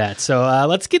account that. So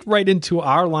let's get right into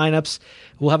our lineups.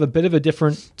 We'll have a bit of a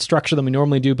different structure than we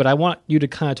normally do, but I want you to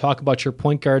kind of talk about your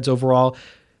point guards overall.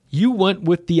 You went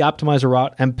with the optimizer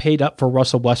route and paid up for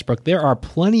Russell Westbrook. There are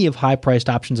plenty of high-priced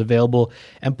options available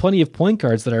and plenty of point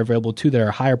guards that are available too that are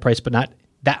higher priced, but not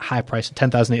that high priced,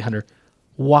 $10,800.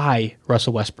 Why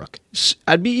Russell Westbrook?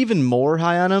 I'd be even more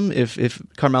high on him if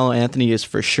Carmelo Anthony is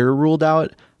for sure ruled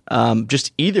out.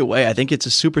 Just either way, I think it's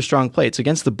a super strong play. It's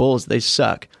against the Bulls; they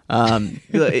suck.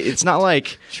 It's not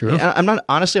like True. I'm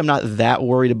not that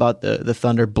worried about the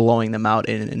Thunder blowing them out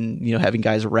and having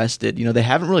guys rested. They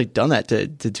haven't really done that to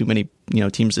too many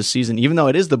teams this season. Even though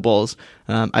it is the Bulls,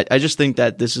 I just think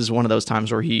that this is one of those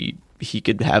times where he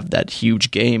could have that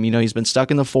huge game. He's been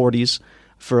stuck in the 40s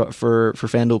for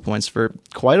FanDuel points for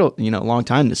quite a long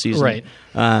time this season, right?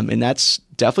 And that's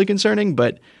definitely concerning,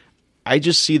 but I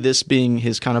just see this being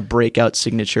his kind of breakout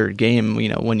signature game,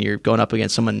 when you're going up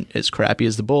against someone as crappy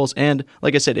as the Bulls. And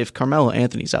like I said, if Carmelo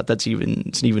Anthony's out, it's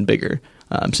an even bigger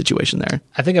situation there.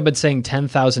 I think I've been saying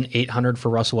 10,800 for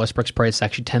Russell Westbrook's price,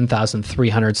 actually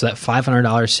 10,300. So that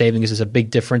 $500 savings is a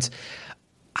big difference.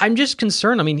 I'm just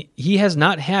concerned. I mean, he has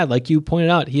not had, like you pointed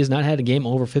out, he has not had a game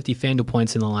over 50 FanDuel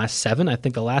points in the last 7. I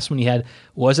think the last one he had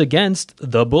was against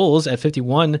the Bulls at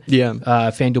 51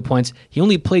 FanDuel points. He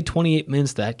only played 28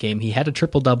 minutes that game. He had a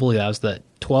triple-double. That was the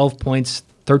 12 points,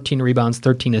 13 rebounds,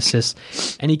 13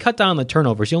 assists, and he cut down the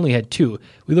turnovers. He only had 2.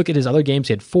 We look at his other games.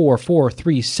 He had 4, 4,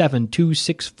 3, 7, 2,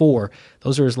 6, 4.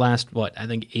 Those are his last,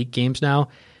 8 games now.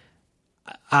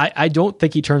 I don't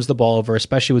think he turns the ball over,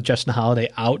 especially with Justin Holiday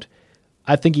out.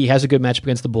 I think he has a good matchup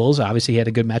against the Bulls. Obviously, he had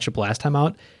a good matchup last time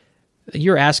out.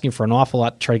 You're asking for an awful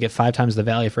lot to try to get 5 times the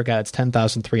value for a guy that's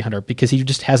 10,300 because he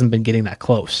just hasn't been getting that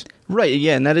close. Right,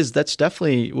 yeah, and that's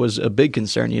definitely was a big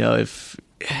concern. If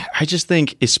I just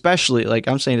think, especially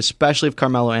if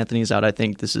Carmelo Anthony's out, I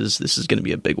think this is going to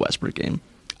be a big Westbrook game.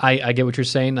 I get what you're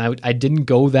saying. I didn't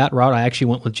go that route. I actually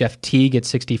went with Jeff Teague at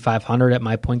 6,500 at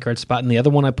my point guard spot, and the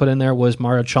other one I put in there was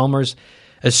Mario Chalmers.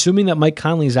 Assuming that Mike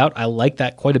Conley's out, I like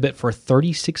that quite a bit for a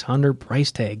 3,600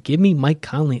 price tag. Give me Mike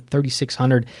Conley at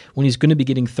 3,600 when he's going to be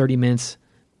getting 30 minutes.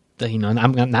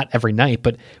 I'm not every night,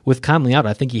 but with Conley out,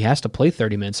 I think he has to play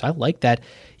 30 minutes. I like that.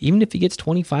 Even if he gets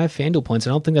 25 FanDuel points, I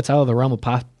don't think that's out of the realm of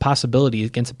possibility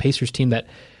against a Pacers team that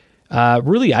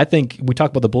really, I think we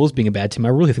talk about the Bulls being a bad team. I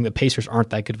really think the Pacers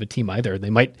aren't that good of a team either. They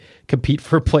might compete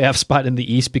for a playoff spot in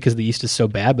the East because the East is so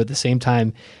bad, but at the same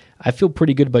time, I feel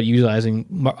pretty good about utilizing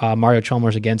Mario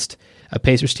Chalmers against a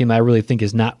Pacers team that I really think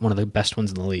is not one of the best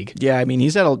ones in the league. Yeah, I mean,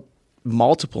 he's had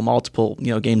multiple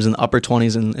games in the upper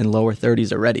 20s and lower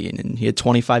 30s already, and he had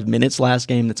 25 minutes last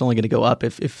game. That's only going to go up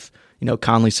if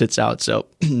Conley sits out. So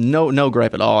no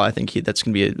gripe at all. I think that's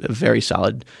going to be a very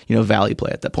solid value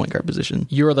play at that point guard position.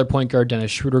 Your other point guard,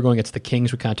 Dennis Schroeder, going against the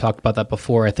Kings. We kind of talked about that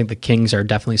before. I think the Kings are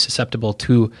definitely susceptible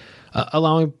to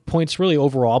allowing points really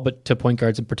overall, but to point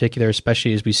guards in particular,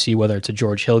 especially as we see whether it's a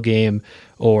George Hill game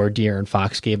or De'Aaron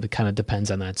Fox game. It kind of depends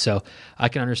on that. So I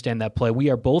can understand that play. We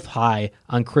are both high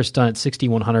on Chris Dunn at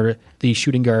 6,100, the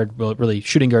shooting guard, at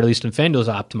least in FanDuel's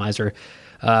optimizer,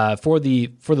 for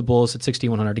the Bulls at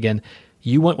 6,100 again.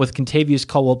 You went with Kentavious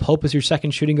Caldwell-Pope as your second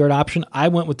shooting guard option. I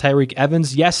went with Tyreke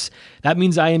Evans. Yes, that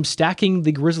means I am stacking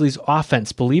the Grizzlies'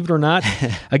 offense. Believe it or not,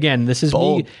 again, this is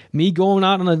me going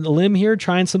out on a limb here,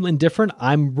 trying something different.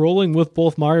 I'm rolling with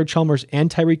both Mario Chalmers and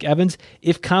Tyreke Evans.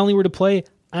 If Conley were to play,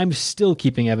 I'm still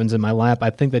keeping Evans in my lineup. I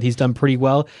think that he's done pretty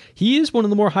well. He is one of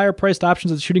the more higher-priced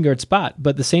options at the shooting guard spot,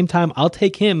 but at the same time, I'll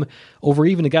take him over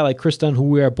even a guy like Chris Dunn, who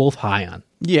we are both high on.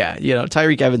 Yeah,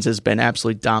 Tyreke Evans has been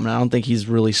absolutely dominant. I don't think he's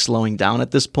really slowing down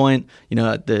at this point.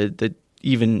 The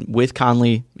even with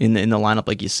Conley in the lineup,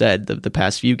 like you said, the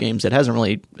past few games, it hasn't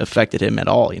really affected him at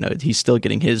all. He's still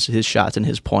getting his shots and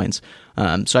his points.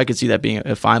 So I could see that being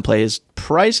a fine play. His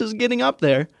price is getting up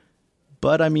there,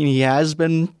 but I mean, he has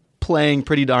been playing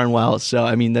pretty darn well. So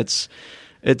I mean, that's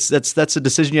a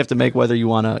decision you have to make whether you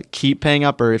want to keep paying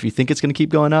up or if you think it's going to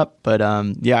keep going up. But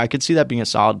I could see that being a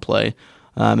solid play.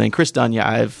 And Chris Dunn,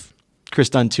 I have Chris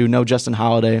Dunn too. No Justin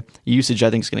Holiday. Usage, I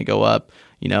think, is going to go up,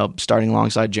 starting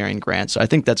alongside Jerian Grant. So I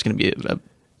think that's going to be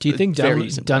Do you think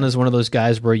Dunn is one of those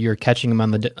guys where you're catching him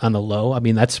on the low? I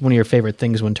mean, that's one of your favorite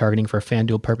things when targeting for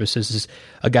FanDuel purposes is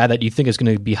a guy that you think is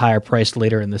going to be higher priced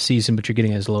later in the season, but you're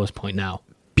getting at his lowest point now.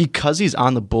 Because he's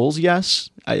on the Bulls, yes.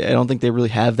 I don't think they really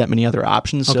have that many other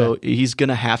options. Okay. So he's going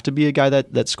to have to be a guy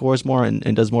that scores more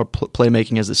and does more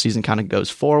playmaking as the season kind of goes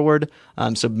forward.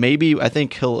 So maybe I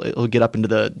think he'll get up into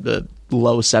the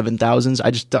low 7,000s.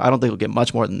 I don't think he'll get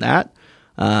much more than that.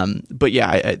 But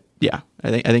I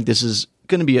think this is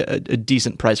going to be a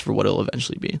decent price for what it'll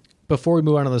eventually be. Before we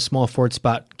move on to the small forward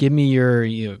spot, give me your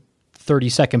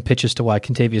 30-second pitch as to why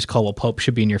Kentavious Caldwell-Pope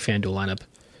should be in your FanDuel lineup.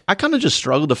 I kind of just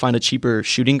struggled to find a cheaper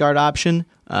shooting guard option.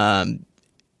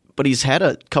 But but he's had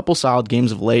a couple solid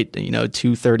games of late,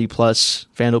 230 plus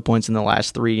FanDuel points in the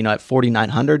last 3, at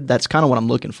 4,900. That's kind of what I'm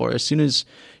looking for. As soon as,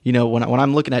 when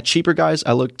I'm looking at cheaper guys,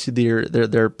 I look to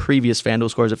their previous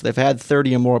FanDuel scores. If they've had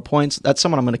 30 or more points, that's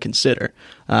someone I'm going to consider.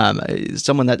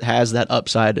 Someone that has that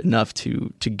upside enough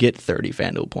to get 30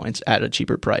 FanDuel points at a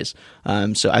cheaper price.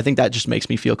 So I think that just makes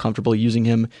me feel comfortable using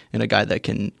him in a guy that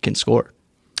can score.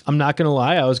 I'm not going to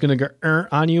lie. I was going to go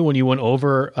on you when you went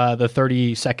over the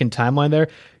 30-second timeline there.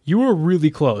 You were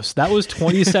really close. That was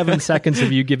 27 seconds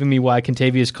of you giving me why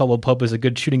Kentavious Caldwell-Pope is a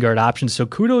good shooting guard option. So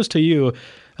kudos to you.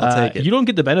 I'll take it. You don't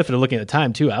get the benefit of looking at the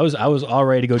time, too. I was all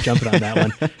ready to go jumping on that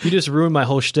one. You just ruined my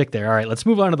whole shtick there. All right, let's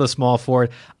move on to the small forward.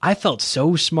 I felt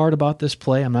so smart about this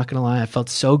play. I'm not going to lie. I felt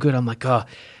so good. I'm like,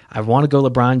 I want to go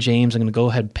LeBron James. I'm going to go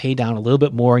ahead and pay down a little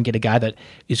bit more and get a guy that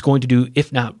is going to do,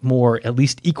 if not more, at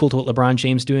least equal to what LeBron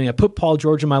James is doing. I put Paul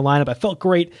George in my lineup. I felt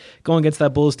great going against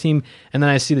that Bulls team. And then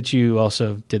I see that you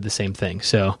also did the same thing.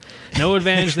 So no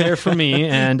advantage there for me.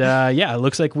 And it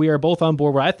looks like we are both on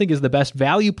board what I think is the best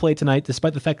value play tonight,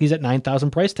 despite the fact he's at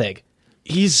 $9,000 price tag.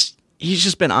 He's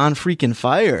just been on freaking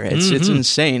fire. It's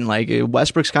insane. Like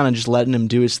Westbrook's kind of just letting him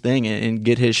do his thing and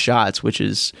get his shots, which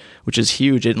is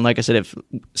huge. And like I said,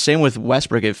 same with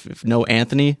Westbrook. If no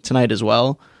Anthony tonight as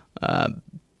well,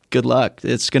 good luck.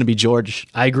 It's going to be George.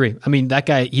 I agree. I mean, that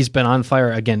guy, he's been on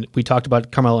fire. Again, we talked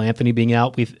about Carmelo Anthony being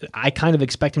out. I kind of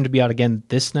expect him to be out again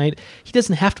this night. He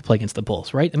doesn't have to play against the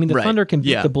Bulls, right? I mean, the Thunder can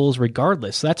beat the Bulls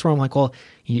regardless. So that's where I'm like, well,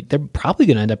 they're probably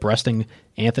going to end up resting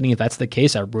Anthony. If that's the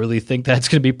case, I really think that's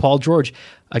going to be Paul George.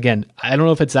 Again, I don't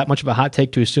know if it's that much of a hot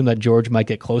take to assume that George might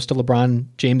get close to LeBron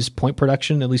James' point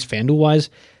production, at least FanDuel-wise.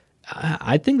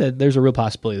 I think that there's a real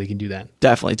possibility they can do that.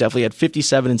 Definitely had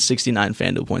 57 and 69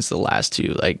 FanDuel points the last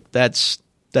two. Like that's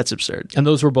absurd. And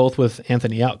those were both with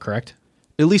Anthony out, correct?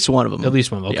 At least one of them. At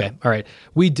least one. Okay. Yeah. All right.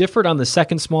 We differed on the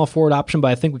second small forward option,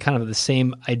 but I think we kind of have the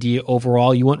same idea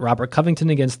overall. You went Robert Covington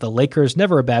against the Lakers.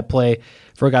 Never a bad play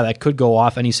for a guy that could go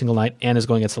off any single night and is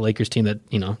going against the Lakers team that,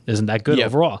 isn't that good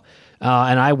overall.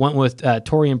 And I went with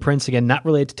Taurean Prince, again, not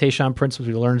related to Tayshaun Prince, which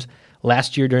we learned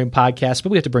last year during podcasts, but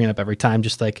we have to bring it up every time,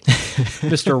 just like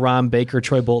Mr. Ron Baker,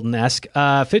 Troy Bolton-esque.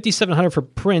 5,700 for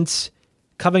Prince,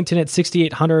 Covington at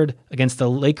 6,800 against the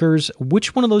Lakers.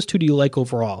 Which one of those two do you like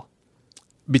overall?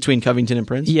 Between Covington and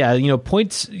Prince? Yeah,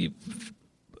 points,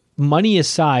 money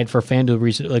aside for FanDuel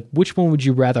reason, like which one would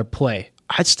you rather play?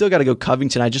 I'd still got to go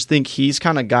Covington. I just think he's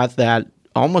kind of got that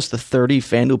almost the 30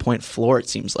 FanDuel point floor, it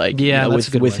seems like. Yeah, that's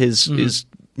a good with one. his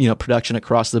production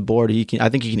across the board. I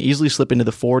think he can easily slip into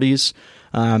the 40s.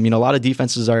 A lot of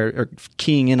defenses are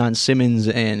keying in on Simmons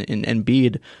and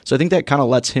Embiid, so I think that kind of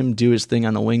lets him do his thing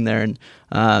on the wing there.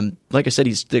 And like I said,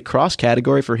 the cross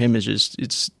category for him is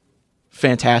it's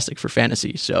fantastic for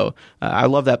fantasy. So I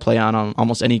love that play on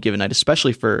almost any given night,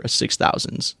 especially for a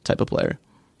 6,000s type of player.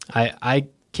 I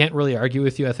can't really argue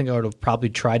with you. I think I would have probably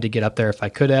tried to get up there if I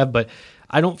could have, but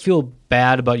I don't feel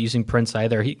bad about using Prince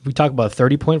either. We talk about a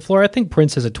 30-point floor. I think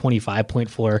Prince has a 25-point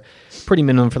floor, pretty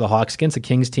minimum for the Hawks against the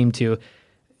Kings team too.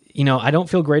 I don't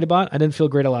feel great about. I didn't feel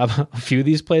great about a few of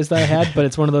these plays that I had, but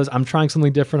it's one of those. I'm trying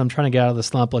something different. I'm trying to get out of the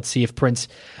slump. Let's see if Prince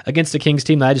against the Kings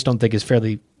team that I just don't think is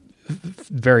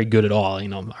very good at all.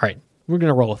 All right, we're going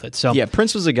to roll with it. So yeah,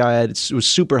 Prince was a guy that was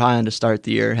super high on to start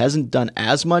the year. Hasn't done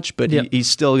as much, but he's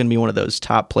still going to be one of those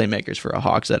top playmakers for a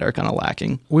Hawks that are kind of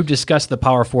lacking. We've discussed the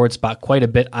power forward spot quite a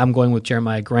bit. I'm going with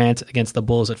Jeremiah Grant against the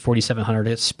Bulls at 4,700,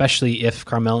 especially if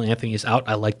Carmelo Anthony is out.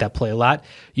 I like that play a lot.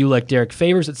 You like Derek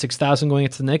Favors at 6,000 going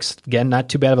into the Knicks. Again, not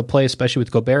too bad of a play, especially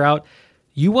with Gobert out.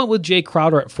 You went with Jay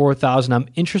Crowder at 4,000. I'm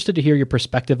interested to hear your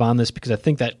perspective on this because I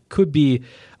think that could be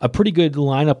a pretty good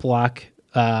lineup lock.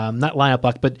 Not lineup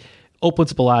lock, but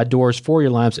opens up a lot of doors for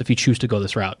your lineups if you choose to go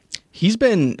this route.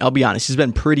 I'll be honest, he's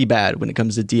been pretty bad when it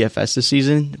comes to DFS this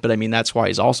season, but I mean, that's why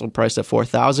he's also priced at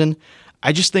 4,000.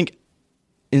 I just think,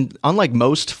 unlike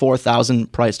most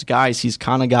 4,000 priced guys, he's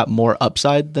kind of got more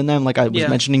upside than them. Like I was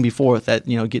mentioning before, that,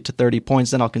 get to 30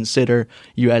 points, then I'll consider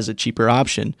you as a cheaper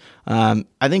option. I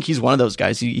think he's one of those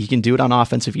guys. He can do it on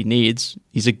offense if he needs.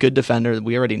 He's a good defender.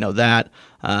 We already know that.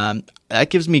 That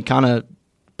gives me kind of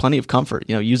plenty of comfort,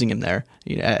 using him there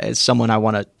as someone I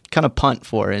want to kind of punt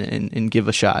for and give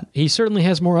a shot. He certainly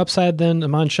has more upside than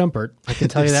Iman Shumpert. I can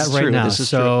tell you that right now.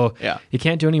 So you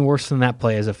can't do any worse than that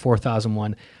play as a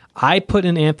 4,001. I put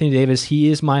in Anthony Davis. He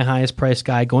is my highest priced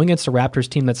guy going against a Raptors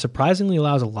team that surprisingly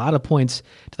allows a lot of points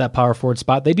to that power forward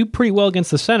spot. They do pretty well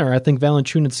against the center. I think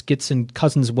Valanciunas gets in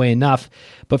Cousins' way enough,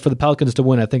 but for the Pelicans to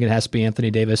win, I think it has to be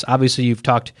Anthony Davis. Obviously, you've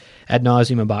talked ad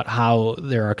nauseum about how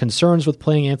there are concerns with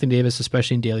playing Anthony Davis,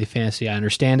 especially in daily fantasy. I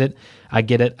understand it. I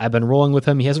get it. I've been rolling with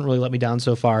him. He hasn't really let me down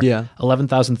so far. Yeah.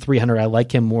 11,300. I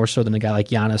like him more so than a guy like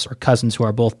Giannis or Cousins, who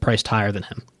are both priced higher than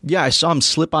him. Yeah, I saw him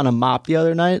slip on a mop the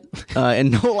other night,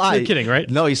 and no lie. You're kidding, right?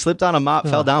 No, he slipped on a mop,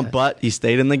 fell down, but he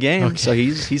stayed in the game. Okay. So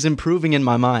he's improving in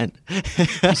my mind.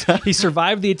 He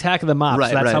survived the attack of the mop,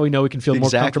 so that's how we know we can feel more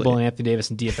comfortable in Anthony Davis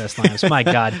and DFS lineups. My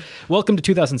God. Welcome to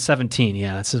 2017.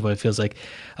 Yeah, this is what it feels like.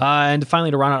 And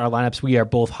finally, to round out our lineups, we are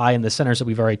both high in the centers that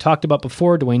we've already talked about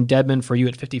before. Dwayne Dedmon for you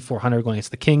at 5,400 going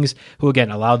against the Kings, who again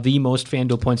allow the most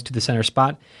FanDuel points to the center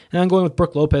spot. And I'm going with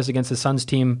Brook Lopez against the Suns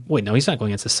team. Wait, no, he's not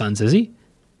going against the Suns, is he?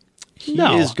 He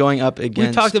is going up against...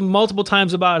 We've talked multiple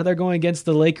times about how they're going against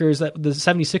the Lakers, the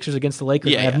 76ers against the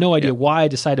Lakers. I have no idea why I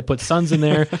decided to put Suns in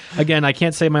there. Again, I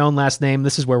can't say my own last name.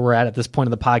 This is where we're at this point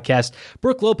of the podcast.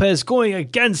 Brook Lopez going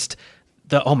against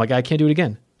the... Oh my God, I can't do it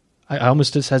again. I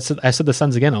almost just said the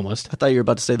Suns again almost. I thought you were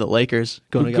about to say the Lakers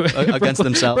going against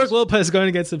themselves. Brook Lopez going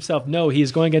against himself. No,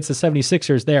 he's going against the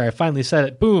 76ers there. I finally said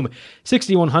it. Boom.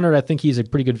 6,100. I think he's a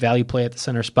pretty good value play at the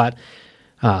center spot.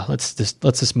 Let's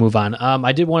just move on.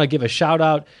 I did want to give a shout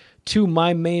out to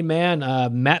my main man,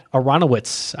 Matt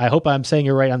Aronowitz. I hope I'm saying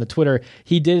it right on the Twitter.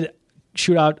 He did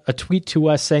shoot out a tweet to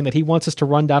us saying that he wants us to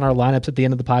run down our lineups at the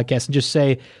end of the podcast and just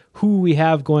say who we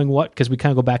have going what, because we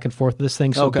kind of go back and forth with this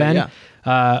thing. So Ben,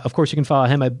 of course, you can follow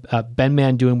him at Ben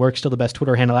Man Doing Work, still the best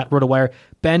Twitter handle at RotoWire.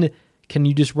 Ben, can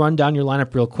you just run down your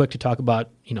lineup real quick to talk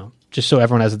about, just so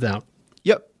everyone has it down?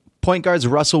 Yep. Point guards,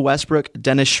 Russell Westbrook,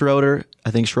 Dennis Schroeder.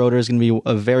 I think Schroeder is going to be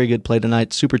a very good play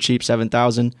tonight. Super cheap,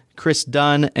 7,000. Chris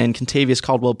Dunn and Kentavious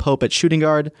Caldwell-Pope at shooting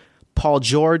guard. Paul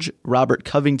George, Robert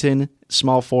Covington,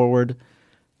 small forward.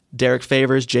 Derek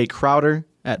Favors, Jay Crowder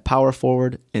at power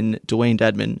forward. And Dwayne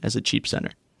Dedmon as a cheap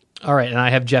center. All right, and I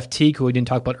have Jeff Teague, who we didn't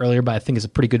talk about earlier, but I think is a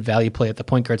pretty good value play at the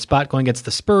point guard spot. Going against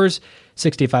the Spurs,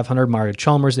 6,500, Mario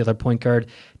Chalmers, the other point guard.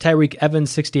 Tyreek Evans,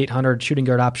 6,800, shooting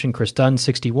guard option. Chris Dunn,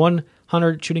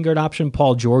 6,100, shooting guard option.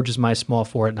 Paul George is my small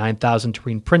forward at 9,000.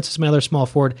 Taurean Prince is my other small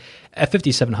forward at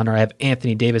 5,700. I have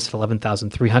Anthony Davis at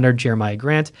 11,300. Jeremiah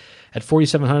Grant at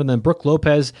 4,700. And then Brook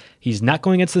Lopez, he's not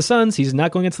going against the Suns. He's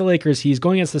not going against the Lakers. He's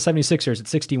going against the 76ers at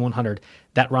 6,100.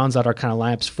 That rounds out our kind of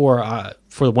lineups for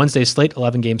the Wednesday slate,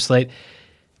 11-game slate.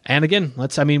 And again,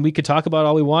 we could talk about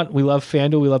all we want. We love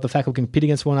FanDuel. We love the fact we compete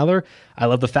against one another. I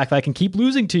love the fact that I can keep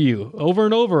losing to you over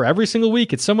and over every single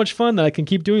week. It's so much fun that I can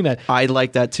keep doing that. I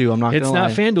like that too. I'm not going to lie.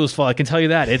 It's not FanDuel's fault. I can tell you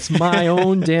that. It's my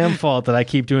own damn fault that I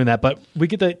keep doing that. But we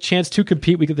get the chance to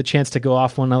compete. We get the chance to go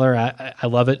off one another. I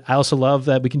love it. I also love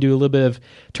that we can do a little bit of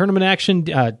tournament action,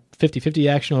 50-50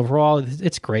 action overall.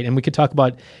 It's great. And we could talk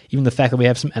about even the fact that we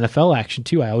have some NFL action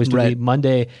too. I always do the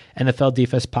Monday NFL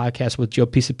DFS podcast with Joe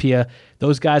Pisapia.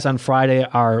 Those guys on Friday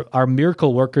are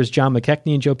miracle workers, John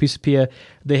McKechnie and Joe Pisapia.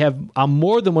 They have on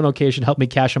more than one occasion helped me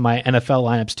cash on my NFL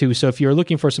lineups too. So if you're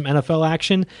looking for some NFL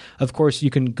action, of course, you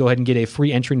can go ahead and get a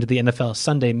free entry into the NFL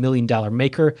Sunday $1 Million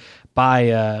Maker by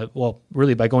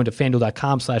going to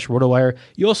FanDuel.com/RotoWire.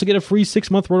 You also get a free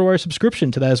 6-month RotoWire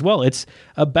subscription to that as well. It's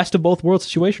a best of both worlds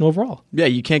situation overall. Yeah,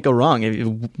 you can't go wrong.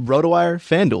 RotoWire,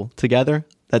 FanDuel together.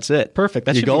 That's it. Perfect.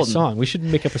 That should be a song. We should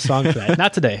make up a song for that.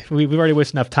 Not today. We've already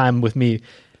wasted enough time with me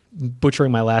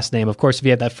butchering my last name. Of course, if you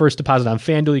have that first deposit on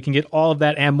FanDuel, you can get all of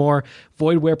that and more.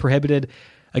 Void where prohibited.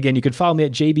 Again, you can follow me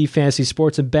at JB Fantasy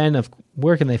Sports. And Ben,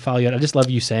 where can they follow you at? I just love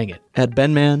you saying it. At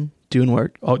Ben Man Doing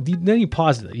Work. Oh, then you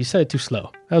paused it. You said it too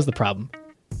slow. That was the problem.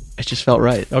 It just felt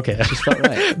right. Okay. It just felt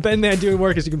right. Ben Man Doing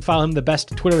Work, as you can follow him, the best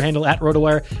Twitter handle at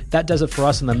RotoWire. That does it for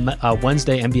us on the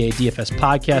Wednesday NBA DFS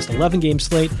podcast. 11-game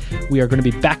slate. We are going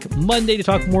to be back Monday to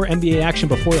talk more NBA action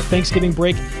before the Thanksgiving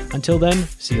break. Until then,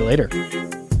 see you later.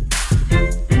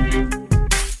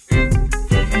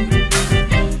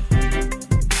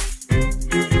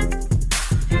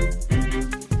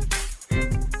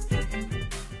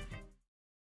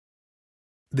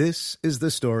 This is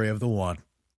the story of the one.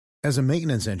 As a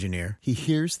maintenance engineer, he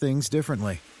hears things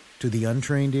differently. To the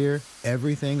untrained ear,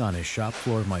 everything on his shop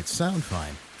floor might sound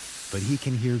fine, but he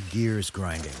can hear gears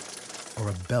grinding or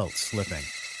a belt slipping.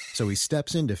 So he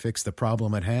steps in to fix the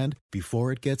problem at hand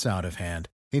before it gets out of hand.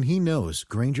 And he knows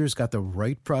Grainger's got the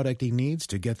right product he needs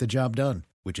to get the job done,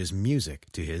 which is music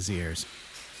to his ears.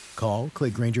 Call,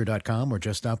 click Grainger.com, or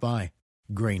just stop by.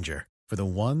 Grainger, for the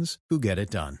ones who get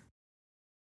it done.